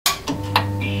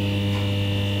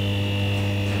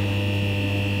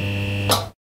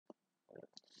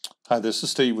Hi, this is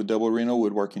Steve with Doublereno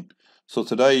Woodworking. So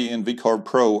today in VCarve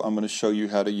Pro, I'm going to show you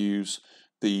how to use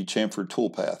the chamfer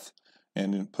toolpath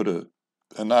and put a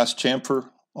nice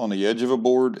chamfer on the edge of a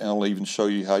board, and I'll even show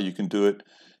you how you can do it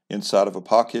inside of a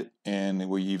pocket, and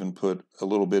we even put a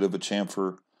little bit of a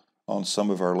chamfer on some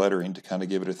of our lettering to kind of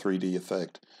give it a 3D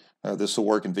effect. This will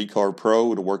work in VCarve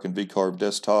Pro, it'll work in VCarve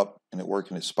Desktop, and it'll work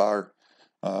in Aspire.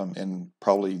 And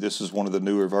probably this is one of the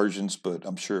newer versions, but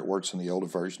I'm sure it works in the older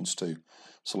versions too.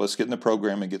 So let's get in the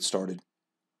program and get started.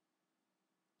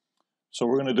 So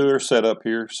we're going to do our setup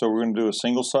here. So we're going to do a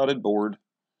single-sided board.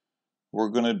 We're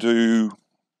going to do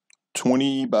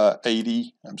 20 by 8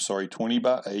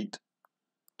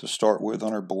 to start with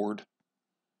on our board.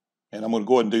 And I'm going to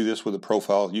go ahead and do this with a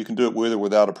profile. You can do it with or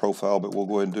without a profile, but we'll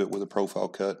go ahead and do it with a profile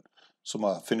cut. So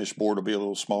my finished board will be a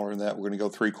little smaller than that. We're going to go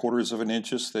 3/4 of an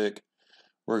inch thick.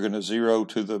 We're going to zero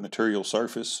to the material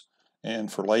surface,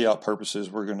 and for layout purposes,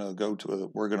 we're going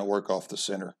to work off the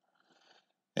center.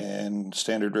 And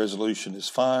standard resolution is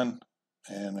fine.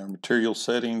 And our material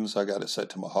settings, I got it set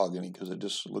to mahogany because it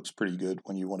just looks pretty good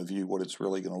when you want to view what it's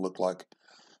really going to look like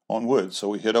on wood. So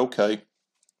we hit OK,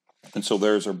 and so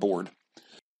there's our board.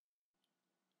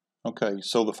 Okay,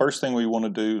 so the first thing we want to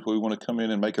do is we want to come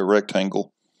in and make a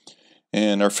rectangle,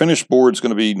 and our finished board is going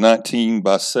to be 19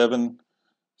 by 7.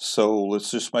 So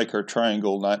let's just make our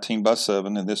triangle 19 by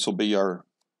 7, and this will be our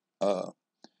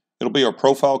it'll be our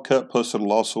profile cut, plus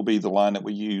it'll also be the line that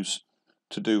we use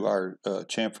to do our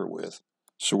chamfer with.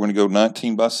 So we're going to go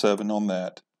 19 by 7 on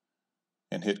that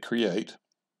and hit create.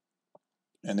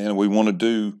 And then we want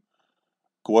to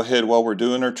go ahead while we're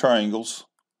doing our triangles,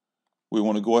 we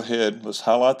want to go ahead, let's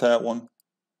highlight that one,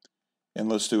 and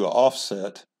let's do an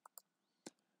offset.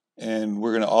 And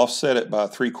we're going to offset it by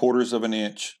 3/4 of an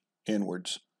inch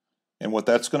inwards. And what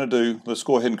that's going to do, let's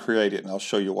go ahead and create it, and I'll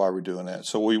show you why we're doing that.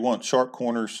 So we want sharp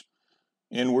corners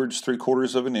inwards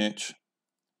 3/4 of an inch.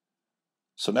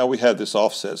 So now we have this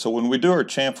offset. So when we do our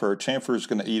chamfer is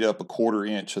going to eat up a 1/4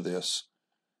 inch of this.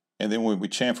 And then when we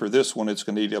chamfer this one, it's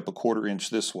going to eat up a 1/4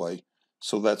 inch this way.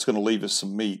 So that's going to leave us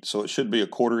some meat. So it should be a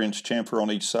 1/4 inch chamfer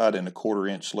on each side and a 1/4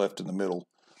 inch left in the middle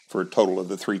for a total of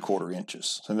the 3/4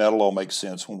 inches. And that'll all make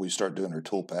sense when we start doing our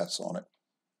toolpaths on it.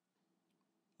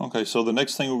 Okay, so the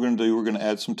next thing we're going to do, we're going to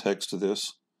add some text to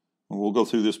this. And we'll go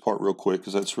through this part real quick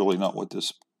because that's really not what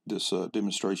this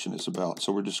demonstration is about.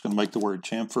 So we're just going to make the word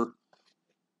chamfer.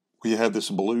 We have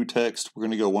this blue text. We're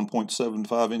going to go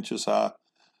 1.75 inches high,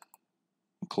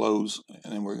 close,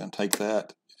 and then we're going to take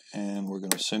that and we're going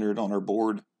to center it on our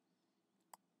board.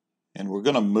 And we're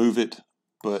going to move it,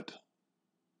 but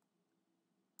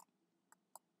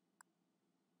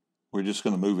we're just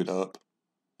going to move it up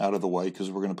out of the way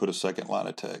because we're going to put a second line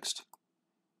of text.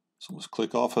 So let's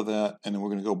click off of that, and then we're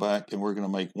going to go back and we're going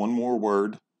to make one more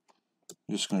word.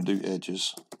 I'm just going to do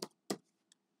edges.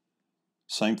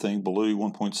 Same thing, blue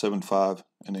 1.75,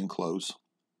 and then close.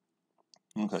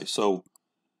 Okay, so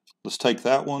let's take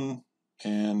that one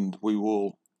and we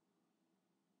will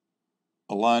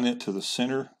align it to the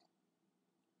center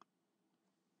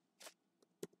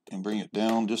and bring it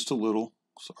down just a little.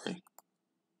 Sorry.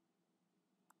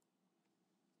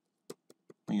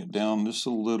 Bring it down just a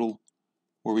little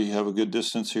where we have a good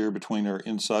distance here between our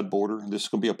inside border. This is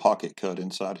going to be a pocket cut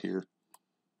inside here.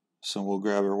 So we'll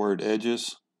grab our word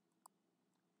edges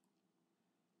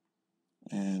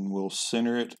and we'll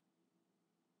center it,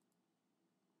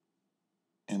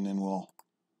 and then we'll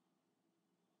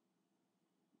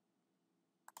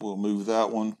move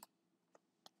that one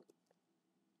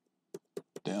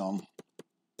down.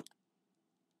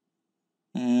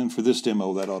 And for this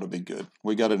demo, that ought to be good.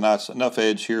 We got a nice enough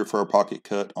edge here for our pocket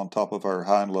cut on top of our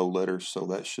high and low letters, so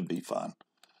that should be fine.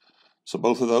 So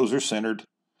both of those are centered.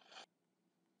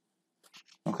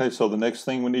 Okay, so the next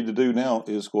thing we need to do now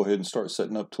is go ahead and start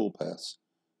setting up toolpaths.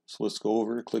 So let's go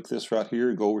over, click this right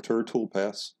here, go over to our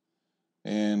toolpaths,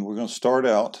 and we're going to start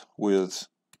out with,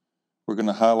 we're going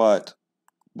to highlight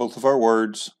both of our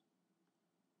words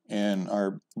and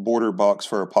our border box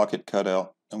for our pocket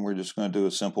cutout, and we're just going to do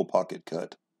a simple pocket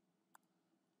cut.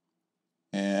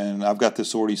 And I've got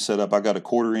this already set up. I got a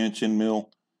 1/4 inch end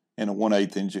mill and a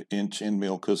 1/8 inch end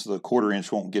mill because the 1/4 inch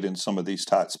won't get in some of these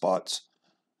tight spots.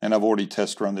 And I've already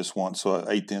test run this once, so an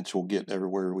 1/8 inch will get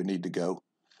everywhere we need to go.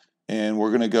 And we're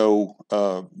going to go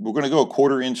a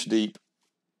 1/4 inch deep,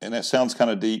 and that sounds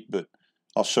kind of deep, but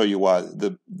I'll show you why.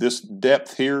 This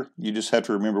depth here, you just have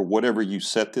to remember whatever you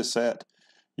set this at,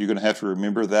 you're going to have to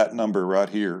remember that number right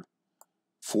here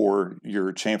for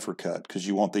your chamfer cut because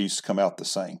you want these to come out the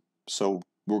same. So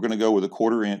we're going to go with a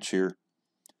 1/4 inch here.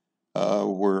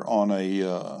 We're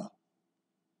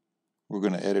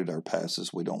going to edit our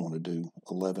passes. We don't want to do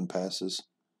 11 passes.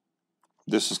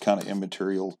 this is kind of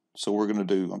immaterial. So we're going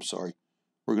to do,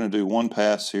 we're going to do one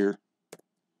pass here.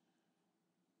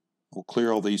 We'll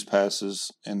clear all these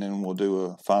passes, and then we'll do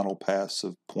a final pass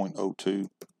of 0.02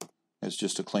 as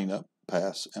just a cleanup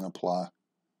pass and apply.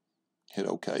 Hit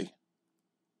OK.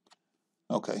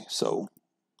 Okay, so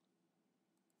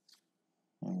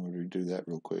I'm going to redo that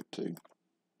real quick too.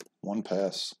 One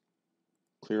pass,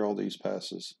 clear all these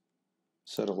passes,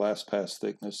 set a last pass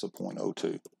thickness of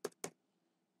 0.02.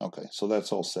 Okay, so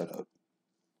that's all set up.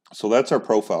 So that's our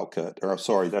profile cut, or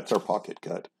sorry, that's our pocket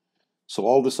cut. So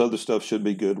all this other stuff should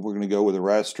be good. We're going to go with a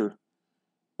raster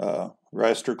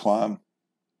climb.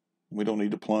 We don't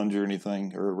need to plunge or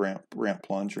anything, or a ramp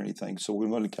plunge or anything. So we're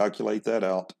going to calculate that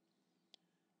out,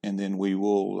 and then we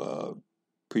will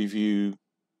preview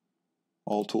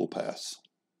all toolpaths.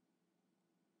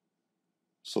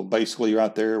 So basically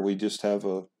right there, we just have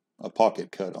a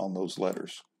pocket cut on those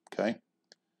letters, okay?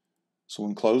 So we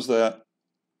can close that,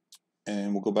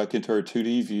 and we'll go back into our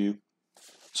 2D view.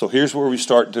 So here's where we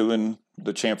start doing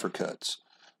the chamfer cuts.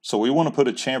 So we want to put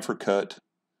a chamfer cut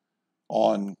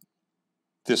on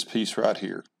this piece right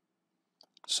here.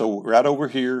 So right over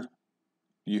here,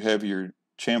 you have your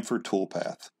chamfer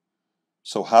toolpath.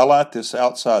 So highlight this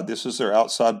outside. This is our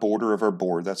outside border of our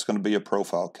board. That's going to be a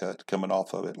profile cut coming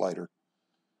off of it later.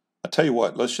 I tell you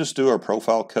what, let's just do our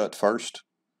profile cut first,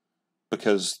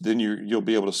 because then you'll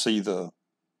be able to see the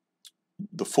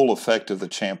full effect of the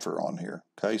chamfer on here.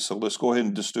 Okay, so let's go ahead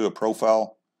and just do a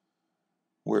profile.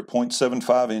 We're at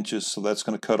 0.75 inches, so that's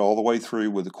going to cut all the way through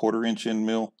with a 1/4 inch end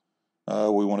mill.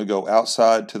 We want to go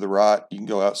outside to the right. You can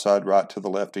go outside right to the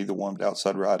left, either one, but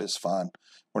outside right is fine.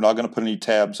 We're not going to put any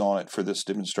tabs on it for this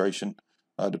demonstration.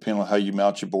 Depending on how you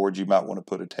mount your board, you might want to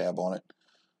put a tab on it.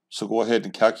 So go ahead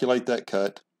and calculate that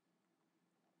cut.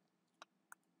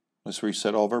 Let's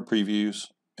reset all of our previews,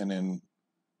 and then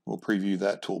we'll preview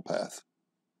that toolpath.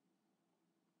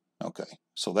 Okay,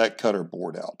 so that cut our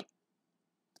board out.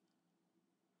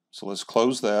 So let's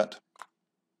close that.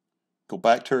 Go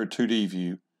back to our 2D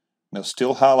view. Now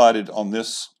still highlighted on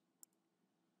this,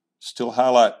 still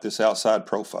highlight this outside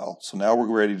profile. So now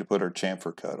we're ready to put our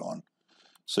chamfer cut on.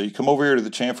 So you come over here to the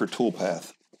chamfer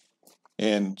toolpath,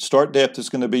 and start depth is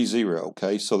going to be 0,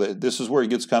 okay? So this is where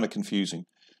it gets kind of confusing.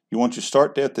 You want your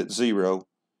start depth at 0,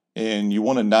 and you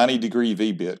want a 90-degree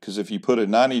V-bit, because if you put a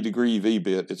 90-degree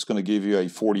V-bit, it's going to give you a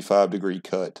 45-degree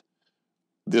cut.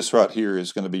 This right here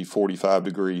is going to be 45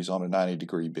 degrees on a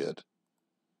 90-degree bit.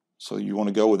 So you want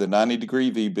to go with a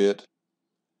 90-degree V-bit,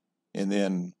 and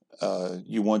then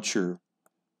you want your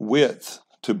width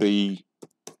to be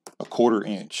a 1/4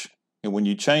 inch. And when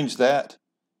you change that,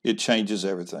 it changes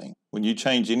everything. When you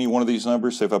change any one of these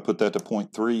numbers, say if I put that to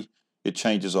 0.3, it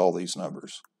changes all these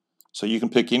numbers. So you can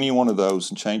pick any one of those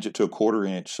and change it to a 1/4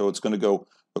 inch. So it's going to go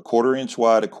a 1/4 inch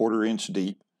wide, a 1/4 inch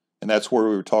deep. And that's where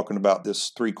we were talking about this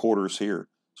 3/4 here.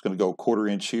 It's going to go a 1/4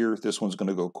 inch here. This one's going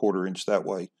to go a 1/4 inch that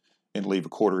way and leave a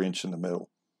 1/4 inch in the middle.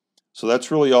 So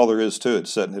that's really all there is to it,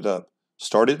 setting it up.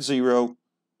 Start at 0,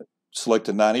 select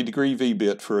a 90-degree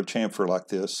V-bit for a chamfer like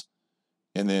this.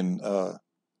 And then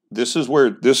this is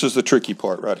the tricky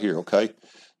part right here, okay?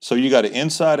 So you got an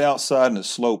inside, outside, and a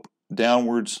slope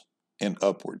downwards and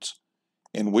upwards.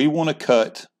 And we want to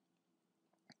cut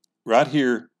right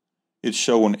here. It's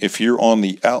showing if you're on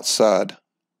the outside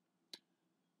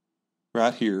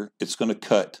right here, it's going to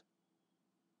cut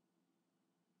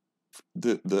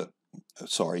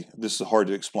sorry, this is hard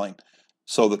to explain.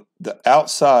 So the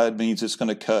outside means it's going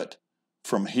to cut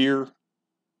from here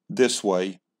this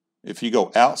way. If you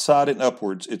go outside and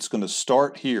upwards, it's going to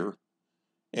start here,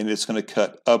 and it's going to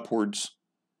cut upwards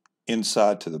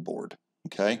inside to the board,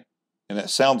 okay? And that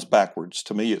sounds backwards.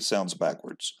 To me, it sounds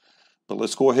backwards. But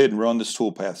let's go ahead and run this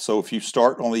toolpath. So if you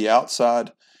start on the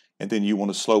outside and then you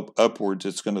want to slope upwards,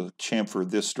 it's going to chamfer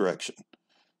this direction.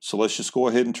 So let's just go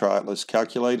ahead and try it. Let's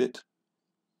calculate it,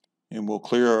 and we'll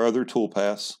clear our other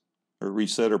toolpaths or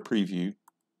reset our preview.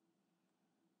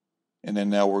 And then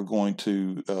now we're going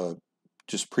to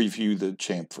just preview the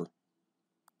chamfer.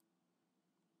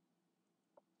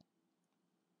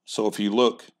 So if you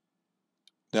look,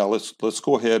 now let's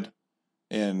go ahead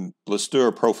and let's do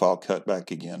our profile cut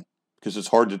back again, because it's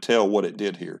hard to tell what it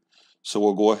did here. So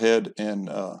we'll go ahead and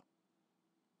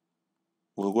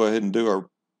do our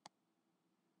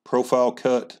profile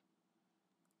cut,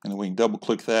 and then we can double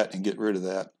click that and get rid of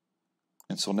that.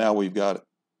 And so now we've got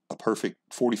a perfect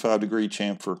 45-degree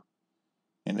chamfer,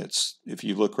 and it's, if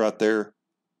you look right there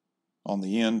on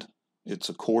the end, it's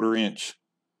a 1/4 inch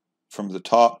from the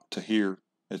top to here.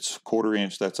 It's 1/4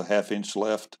 inch. That's a 1/2 inch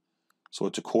left. So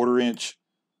it's a 1/4 inch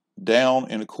down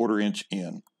and a 1/4 inch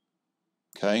in.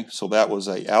 Okay, so that was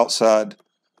a outside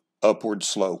upward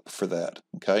slope for that.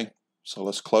 Okay, so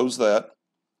let's close that.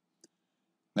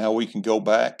 Now we can go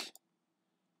back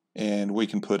and we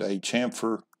can put a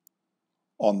chamfer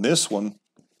on this one.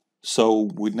 So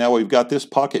now we've got this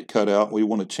pocket cut out. We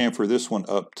want to chamfer this one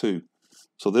up too.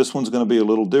 So this one's going to be a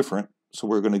little different. So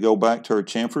we're going to go back to our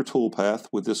chamfer toolpath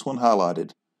with this one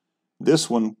highlighted. This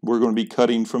one we're going to be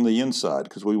cutting from the inside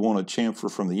because we want to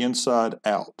chamfer from the inside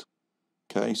out.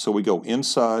 Okay, so we go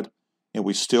inside and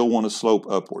we still want to slope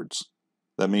upwards.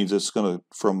 That means it's going to,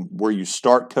 from where you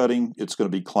start cutting, it's going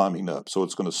to be climbing up. So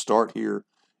it's going to start here,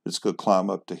 it's going to climb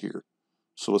up to here.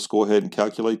 So let's go ahead and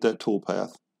calculate that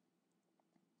toolpath.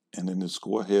 And then let's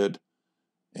go ahead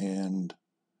and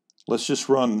let's just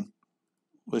run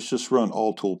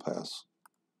all toolpaths.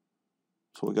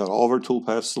 So we got all of our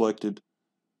toolpaths selected,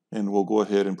 and we'll go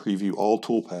ahead and preview all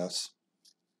toolpaths.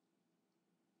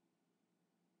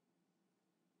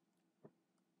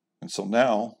 And so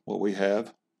now what we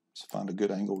have, let's find a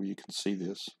good angle where you can see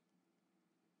this.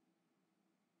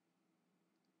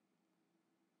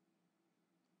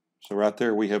 So right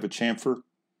there we have a chamfer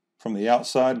from the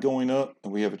outside going up,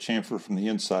 and we have a chamfer from the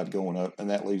inside going up, and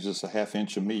that leaves us a 1/2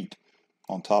 inch of meat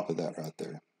on top of that right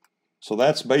there. So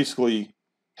that's basically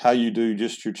how you do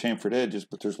just your chamfered edges.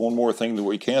 But there's one more thing that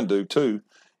we can do too,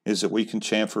 is that we can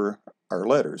chamfer our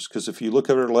letters. Because if you look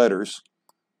at our letters,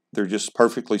 they're just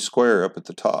perfectly square up at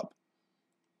the top.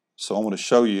 So I'm going to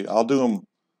show you. I'll do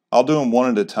them one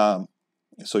at a time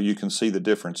so you can see the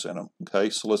difference in them.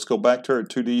 Okay, so let's go back to our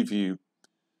 2D view.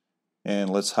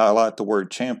 And let's highlight the word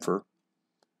chamfer,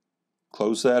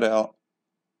 close that out,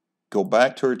 go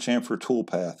back to our chamfer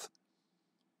toolpath.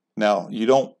 Now,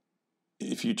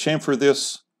 if you chamfer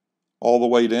this all the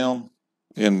way down,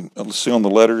 and let's see on the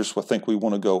letters, I think we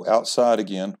want to go outside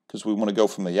again, because we want to go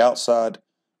from the outside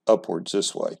upwards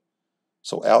this way.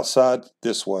 So outside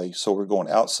this way, so we're going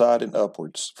outside and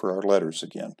upwards for our letters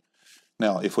again.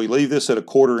 Now, if we leave this at a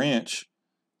 1/4 inch,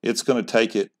 it's going to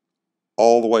take it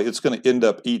all the way. It's going to end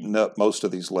up eating up most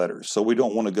of these letters, so we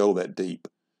don't want to go that deep.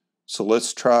 So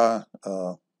let's try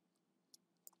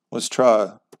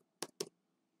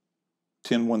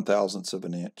 10/1000ths of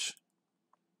an inch.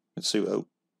 Let's see. Oh,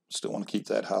 still want to keep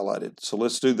that highlighted. So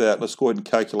let's do that. Let's go ahead and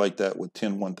calculate that with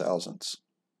 10/1000ths,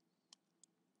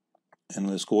 and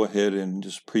let's go ahead and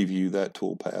just preview that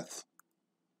toolpath.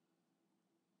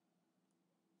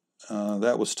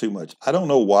 That was too much. I don't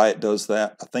know why it does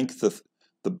that. I think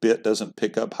the bit doesn't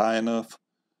pick up high enough,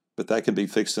 but that can be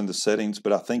fixed in the settings.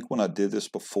 But I think when I did this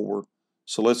before,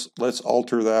 so let's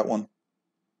alter that one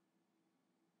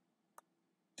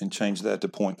and change that to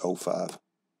 0.05.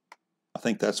 I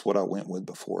think that's what I went with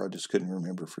before. I just couldn't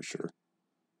remember for sure.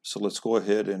 So let's go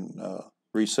ahead and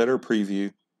reset our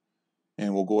preview,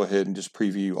 and we'll go ahead and just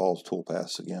preview all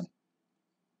toolpaths again.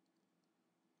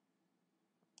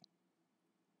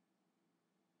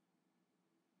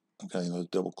 Okay, let's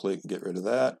double click and get rid of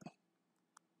that.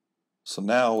 So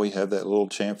now we have that little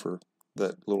chamfer,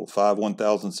 that little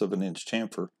 5/1000ths of an inch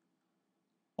chamfer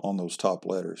on those top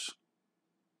letters.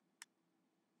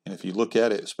 And if you look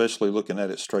at it, especially looking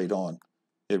at it straight on,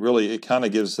 it kind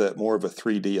of gives that more of a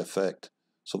 3D effect.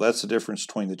 So that's the difference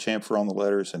between the chamfer on the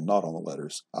letters and not on the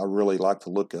letters. I really like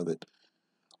the look of it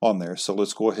on there. So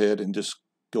let's go ahead and just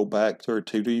go back to our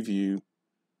 2D view,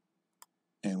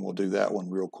 and we'll do that one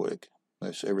real quick.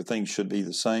 Everything should be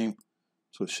the same,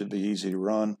 so it should be easy to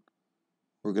run.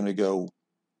 We're going to go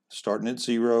starting at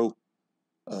 0,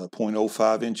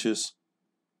 0.05 inches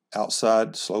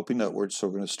outside, sloping upwards. So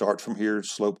we're going to start from here,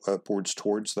 slope upwards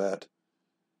towards that.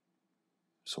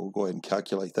 So we'll go ahead and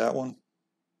calculate that one.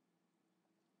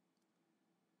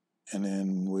 And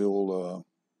then we'll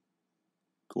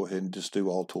go ahead and just do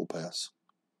all toolpaths.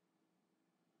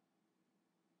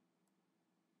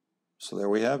 So there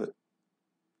we have it.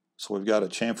 So we've got a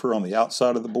chamfer on the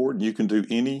outside of the board. You can do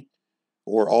any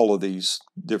or all of these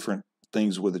different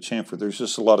things with a chamfer. There's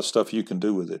just a lot of stuff you can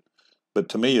do with it. But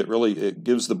to me, it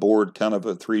gives the board kind of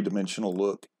a 3-dimensional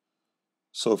look.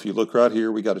 So if you look right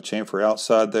here, we got a chamfer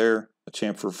outside there, a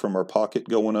chamfer from our pocket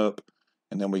going up,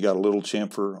 and then we got a little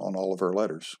chamfer on all of our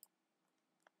letters.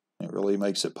 It really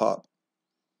makes it pop.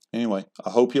 Anyway,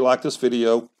 I hope you like this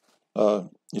video.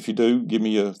 If you do, give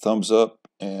me a thumbs up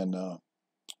and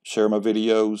share my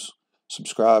videos,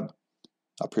 subscribe.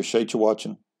 I appreciate you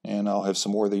watching, and I'll have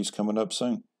some more of these coming up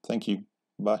soon. Thank you.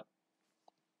 Bye.